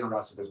 It's really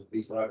interesting with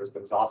these letters,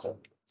 but it's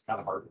kind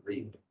of hard to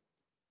read.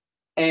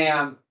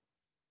 And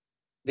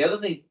the other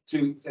thing,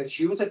 too, that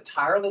she was a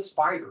tireless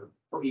fighter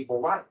for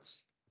equal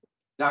rights.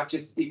 Not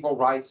just equal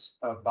rights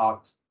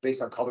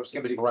based on color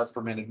scheme, but equal rights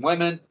for men and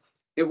women.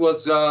 It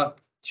was,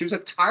 she was a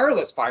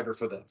tireless fighter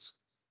for this.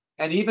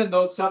 And even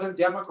though Southern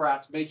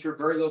Democrats made sure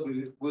very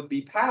little would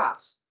be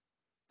passed,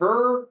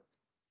 her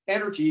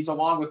energies,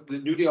 along with the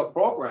New Deal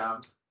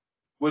program,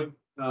 would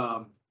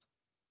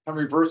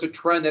reverse a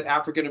trend that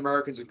African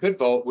Americans who could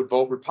vote would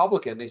vote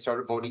Republican. They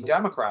started voting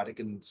Democratic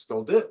and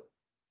still do.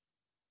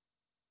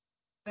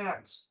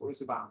 Next, what is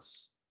the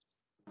bounce?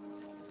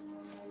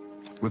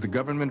 With the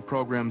government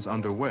programs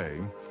underway,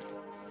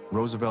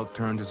 Roosevelt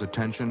turned his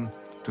attention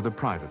to the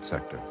private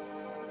sector.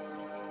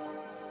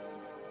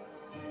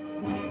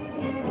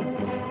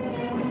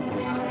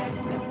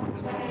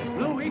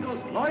 Blue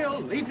Eagle's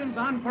loyal legions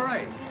on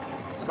parade.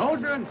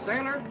 Soldier and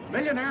sailor,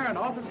 millionaire and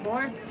office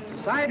boy,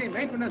 society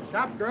maintenance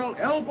shop girl,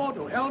 elbow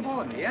to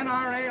elbow in the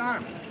NRA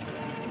Army.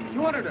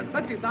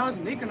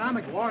 250,000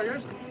 economic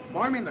warriors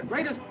forming the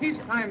greatest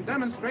peacetime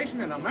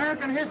demonstration in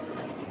American history.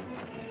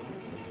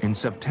 In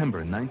September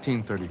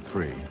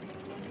 1933,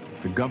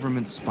 the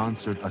government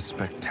sponsored a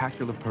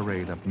spectacular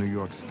parade up New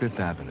York's Fifth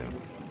Avenue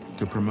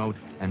to promote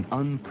an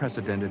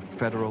unprecedented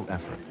federal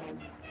effort,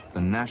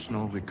 the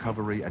National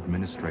Recovery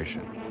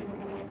Administration.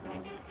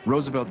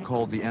 Roosevelt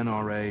called the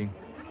NRA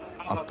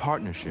a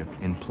partnership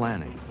in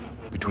planning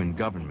between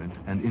government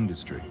and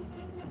industry.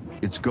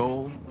 Its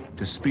goal,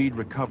 to speed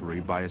recovery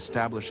by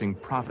establishing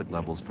profit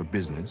levels for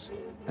business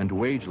and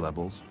wage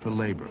levels for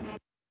labor.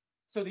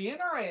 So the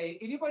NRA,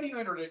 anybody who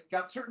entered it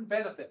got certain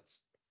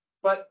benefits,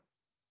 but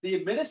the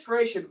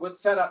administration would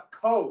set up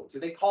codes,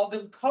 and they called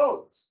them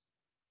codes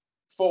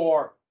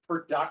for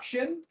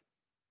production,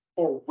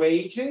 for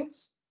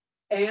wages,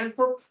 and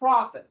for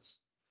profits.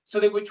 So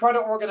they would try to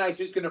organize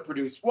who's going to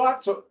produce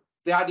what. So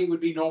the idea would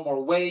be no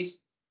more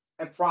waste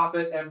and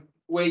profit and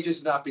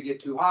wages not to get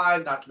too high,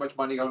 not too much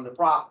money going to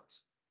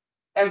profits.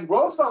 And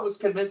Roosevelt was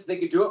convinced they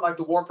could do it like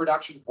the War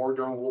Production Board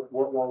during World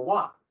War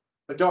I.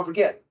 But don't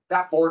forget,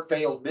 that board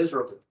failed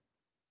miserably.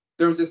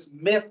 There was this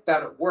myth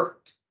that it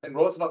worked, and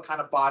Roosevelt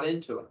kind of bought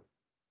into it.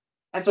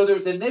 And so there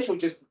was an initial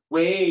just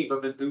wave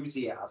of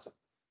enthusiasm,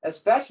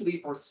 especially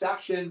for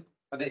section,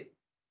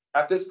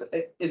 at this,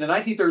 in the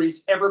 1930s,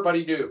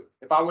 everybody knew.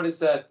 If I would have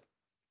said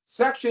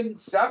Section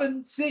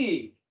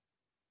 7C,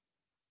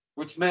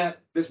 which meant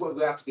this is what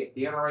we have to get.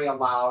 The NRA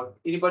allowed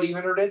anybody who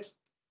entered it,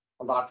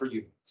 allowed for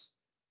unions.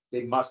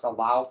 They must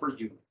allow for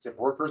unions. If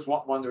workers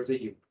want one, there's a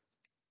union.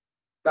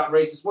 That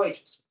raises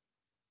wages.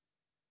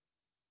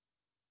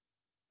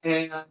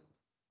 And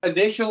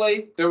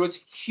initially, there was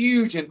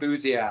huge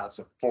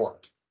enthusiasm for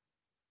it.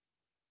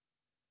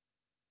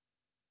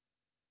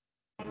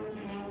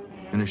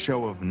 In a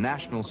show of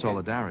national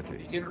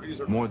solidarity,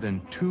 more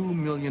than 2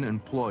 million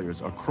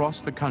employers across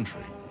the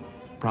country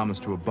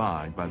promised to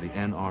abide by the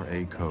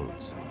NRA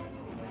codes.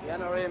 The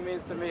NRA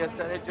means to me a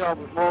steady job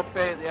with more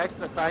pay. The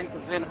extra time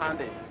comes in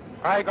handy.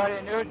 I got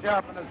a new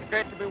job and it's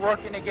great to be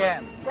working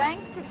again.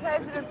 Thanks to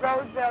President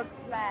Roosevelt's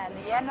plan,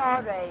 the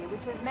NRA,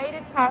 which has made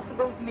it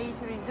possible for me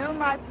to resume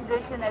my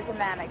position as a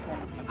mannequin.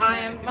 I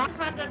am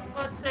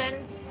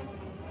 100%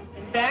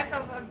 in back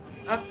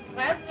of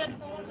President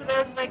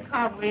Roosevelt's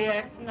Recovery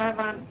Act, and I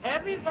want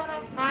every one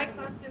of my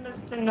customers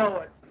to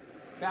know it.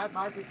 That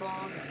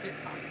microphone.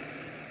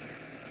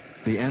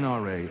 The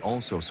NRA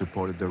also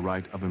supported the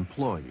right of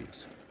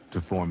employees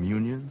to form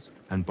unions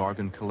and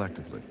bargain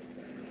collectively.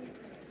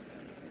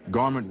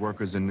 Garment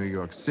workers in New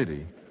York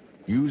City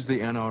used the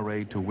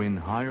NRA to win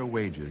higher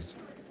wages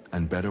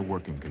and better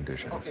working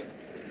conditions. Okay.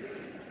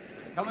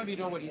 Tell me if you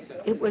know what he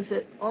said. It was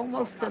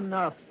almost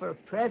enough for a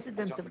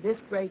president of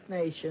this great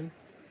nation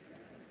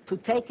to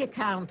take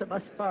account of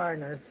us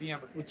foreigners,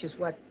 which is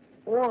what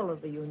all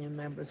of the union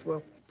members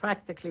were,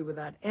 practically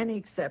without any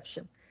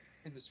exception.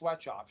 In the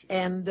sweatshops.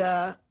 And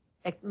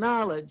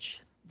acknowledge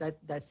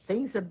that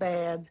things are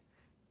bad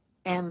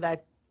and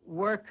that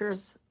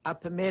workers are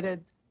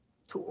permitted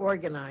to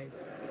organize.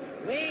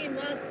 We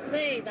must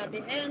say that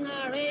the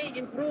NRA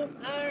improved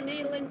our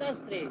needle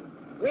industry.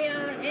 We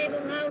are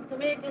able now to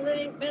make a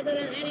living better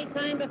than any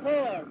time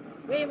before.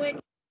 We work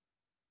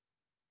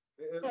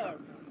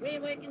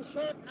in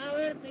short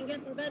hours and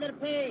getting better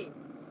pay.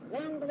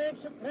 Long live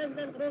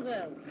President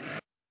Roosevelt.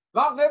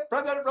 Long live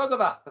President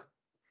Roosevelt.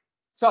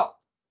 So,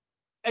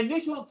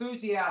 initial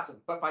enthusiasm,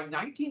 but by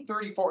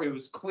 1934, it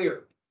was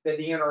clear that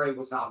the NRA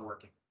was not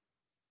working.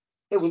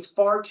 It was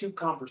far too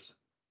cumbersome.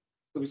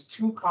 It was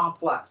too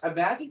complex.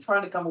 Imagine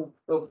trying to come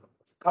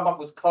up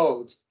with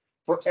codes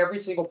for every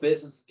single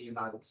business in the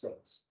United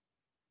States.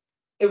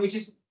 It was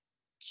just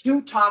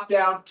too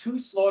top-down, too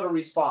slow to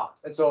respond.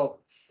 And so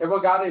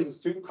everyone got it. It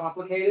was too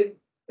complicated.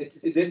 It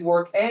didn't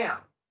work. And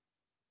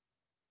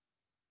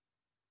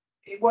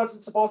it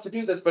wasn't supposed to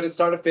do this, but it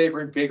started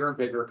favoring bigger and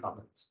bigger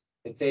companies.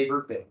 It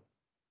favored big.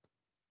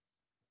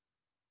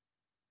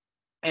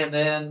 And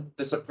then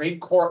the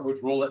Supreme Court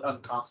would rule it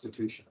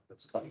unconstitutional.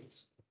 Its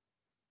claims.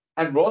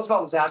 And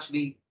Roosevelt was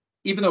actually,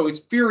 even though he was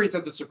furious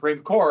at the Supreme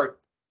Court,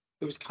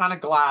 he was kind of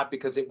glad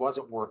because it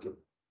wasn't working.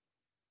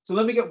 So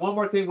let me get one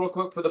more thing real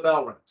quick for the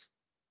bell rings.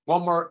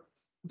 One more.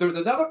 There's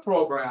another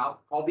program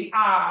called the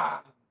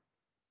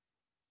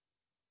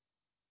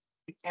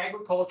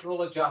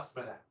Agricultural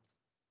Adjustment Act.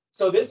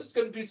 So this is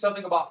going to do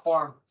something about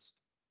farmers.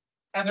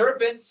 And there have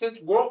been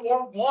since World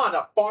War I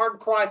a farm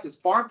crisis.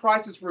 Farm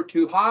prices were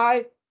too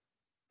high.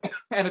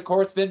 And of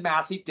course, then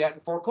massive debt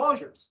and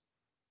foreclosures.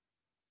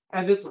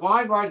 And this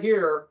line right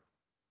here,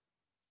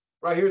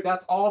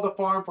 that's all the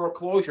farm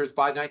foreclosures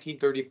by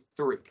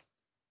 1933.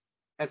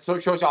 And so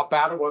it shows you how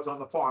bad it was on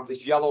the farm,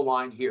 this yellow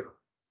line here.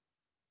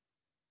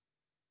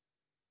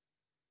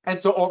 And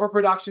so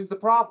overproduction is the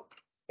problem.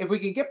 If we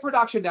can get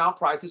production down,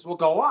 prices will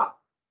go up.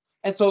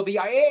 And so the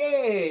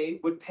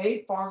IAA would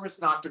pay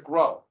farmers not to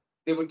grow.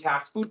 They would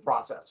tax food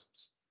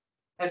processors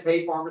and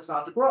pay farmers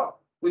not to grow.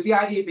 With the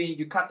idea being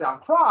you cut down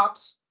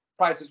crops,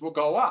 prices will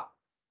go up.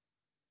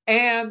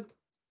 And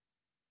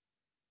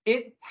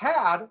it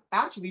had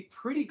actually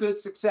pretty good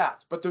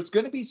success, but there's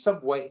going to be some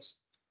waste.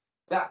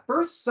 That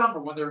first summer,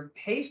 when they're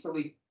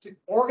hastily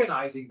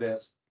organizing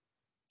this,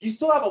 you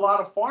still have a lot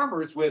of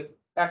farmers with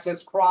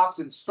excess crops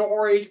in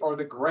storage, or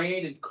the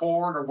grain and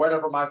corn or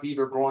whatever might be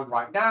they're growing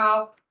right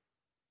now.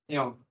 You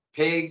know,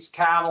 pigs,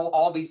 cattle,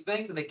 all these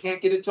things, and they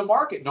can't get it to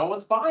market. No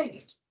one's buying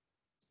it.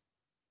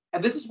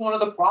 And this is one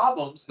of the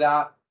problems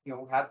that,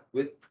 had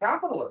with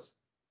capitalism.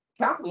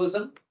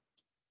 Capitalism,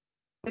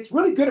 it's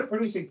really good at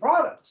producing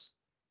products.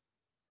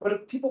 But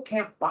if people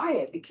can't buy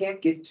it, it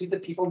can't get to the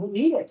people who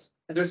need it.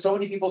 And there's so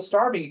many people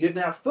starving who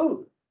didn't have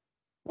food.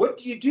 What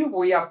do you do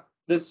where you have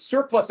this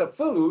surplus of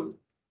food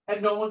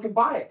and no one can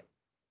buy it?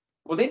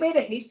 Well, they made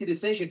a hasty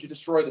decision to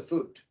destroy the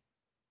food.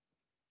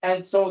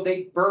 And so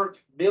they burnt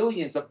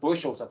millions of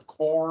bushels of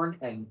corn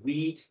and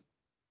wheat,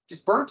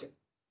 just burnt it.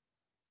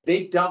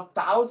 They dumped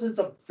thousands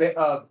of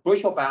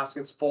bushel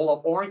baskets full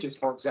of oranges,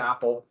 for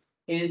example,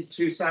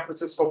 into San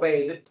Francisco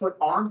Bay. They put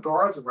armed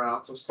guards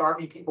around so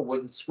starving people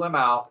wouldn't swim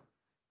out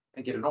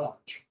and get an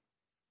orange.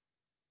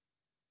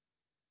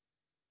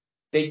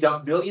 They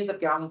dumped millions of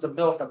gallons of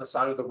milk on the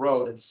side of the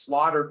road and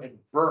slaughtered and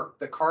burnt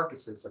the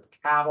carcasses of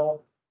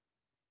cattle,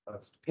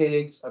 of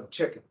pigs, of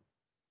chicken.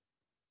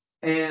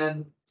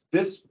 And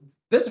this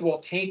will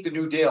taint the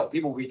New Deal.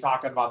 People will be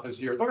talking about this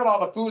year. Look at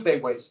all the food they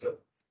wasted.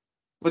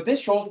 But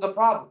this shows the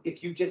problem.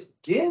 If you just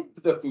give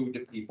the food to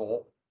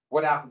people,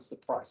 what happens to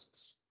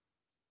prices?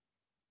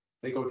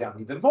 They go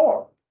down even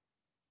more.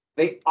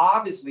 They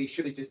obviously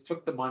should have just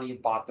took the money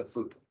and bought the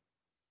food.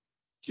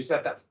 She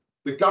said that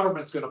the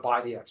government's going to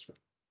buy the extra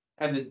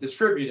and then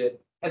distribute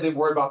it and then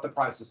worry about the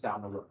prices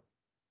down the road.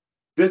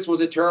 This was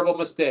a terrible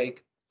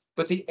mistake,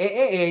 but the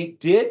AAA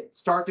did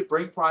start to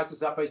bring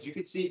prices up, as you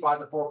can see by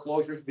the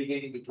foreclosures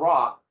beginning to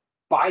drop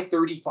by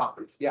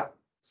 35. Yeah.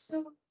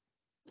 So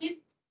with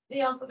the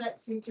alphabet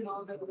soup and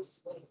all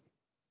those, like,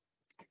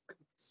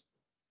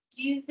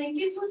 do you think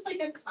it was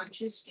like a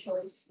conscious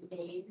choice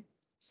made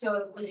so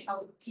it would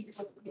help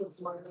people feel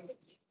more like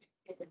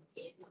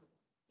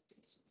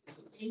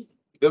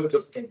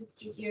just because it's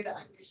easier to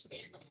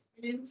understand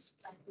acronyms?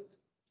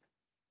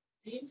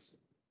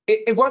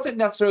 It wasn't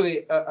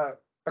necessarily a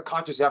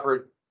conscious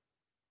effort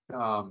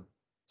to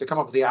come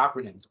up with the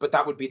acronyms, but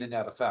that would be the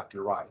net effect.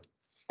 You're right.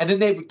 And then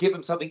they would give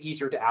them something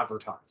easier to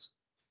advertise,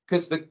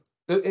 because the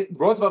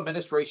Roosevelt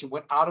administration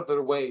went out of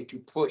their way to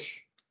push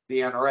the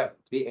NRA,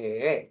 the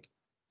AAA.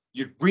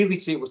 You'd really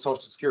see it with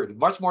Social Security,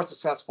 much more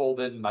successful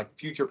than like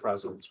future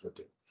presidents would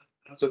do.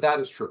 So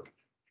that is true.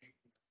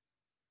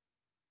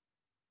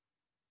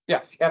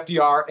 Yeah,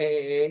 FDR,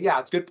 AAA, yeah,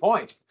 it's a good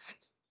point.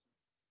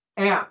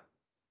 And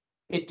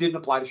it didn't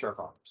apply to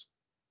sharecroppers.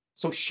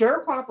 So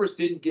sharecroppers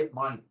didn't get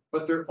money,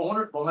 but their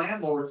owner, the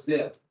landlords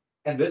did.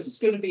 And this is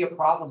going to be a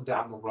problem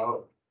down the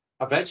road.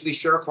 Eventually,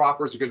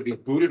 sharecroppers are going to be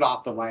booted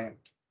off the land.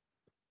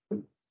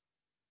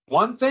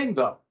 One thing,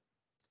 though,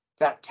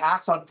 that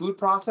tax on food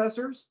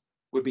processors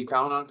would be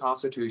found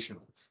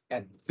unconstitutional.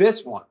 And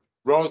this one,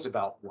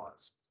 Roosevelt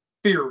was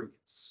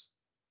furious.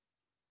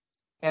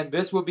 And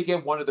this will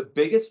begin one of the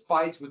biggest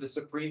fights with the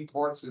Supreme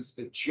Court since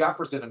the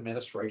Jefferson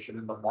administration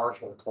in the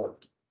Marshall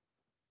Court.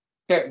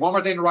 Okay, one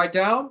more thing to write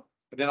down,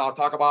 and then I'll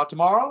talk about it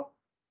tomorrow.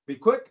 Be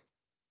quick.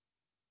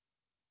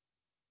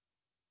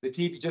 The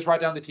TV, just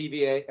write down the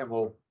TVA, and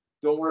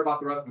don't worry about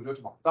the rest. We'll do it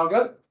tomorrow. Sound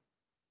good?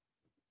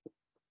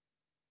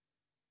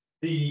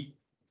 The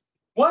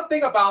one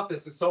thing about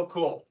this is so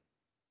cool.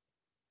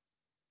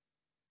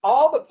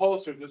 All the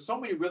posters, there's so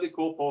many really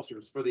cool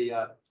posters for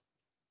the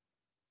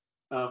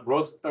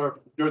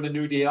during the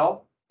New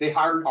Deal. They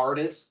hired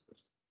artists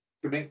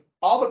to make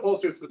all the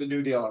posters for the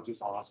New Deal are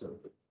just awesome.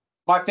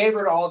 My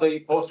favorite, all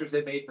the posters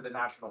they made for the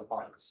national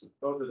parks.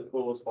 Those are the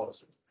coolest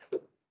posters.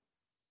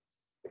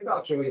 Maybe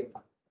I'll show you.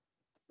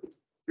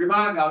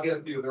 Remind me, I'll get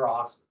a few. They're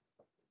awesome.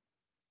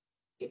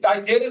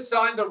 I did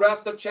assign the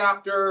rest of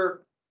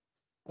chapter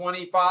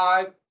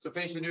 25, so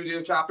finish the New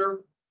Deal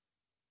chapter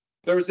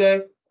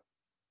Thursday.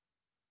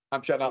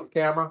 I'm shutting off the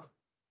camera.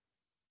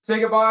 Say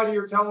goodbye to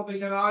your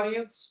television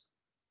audience.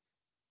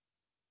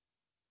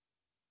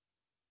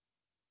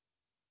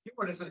 You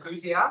weren't as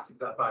enthusiastic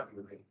that 5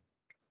 year meeting.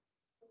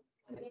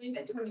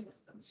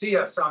 See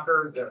ya,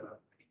 sucker.